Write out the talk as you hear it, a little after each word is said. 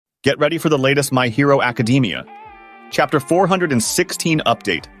Get ready for the latest My Hero Academia, Chapter 416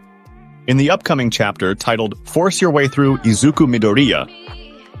 update. In the upcoming chapter titled Force Your Way Through Izuku Midoriya,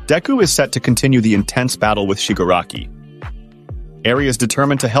 Deku is set to continue the intense battle with Shigaraki. Eri is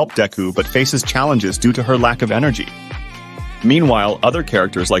determined to help Deku but faces challenges due to her lack of energy. Meanwhile, other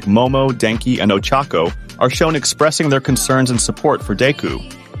characters like Momo, Denki, and Ochako are shown expressing their concerns and support for Deku.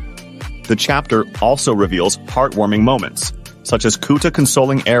 The chapter also reveals heartwarming moments, such as Kuta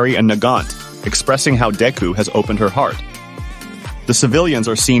consoling Eri and Nagant, expressing how Deku has opened her heart. The civilians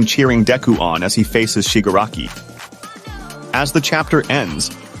are seen cheering Deku on as he faces Shigaraki. As the chapter ends,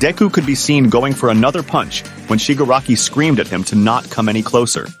 Deku could be seen going for another punch when Shigaraki screamed at him to not come any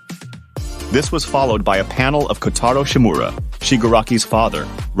closer. This was followed by a panel of Kotaro Shimura, Shigaraki's father,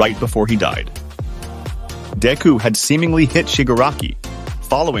 right before he died. Deku had seemingly hit Shigaraki,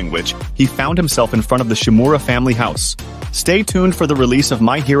 following which he found himself in front of the Shimura family house. Stay tuned for the release of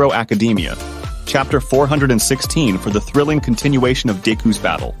My Hero Academia, Chapter 416 for the thrilling continuation of Deku's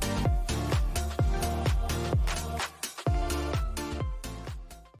battle.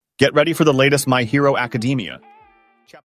 Get ready for the latest My Hero Academia,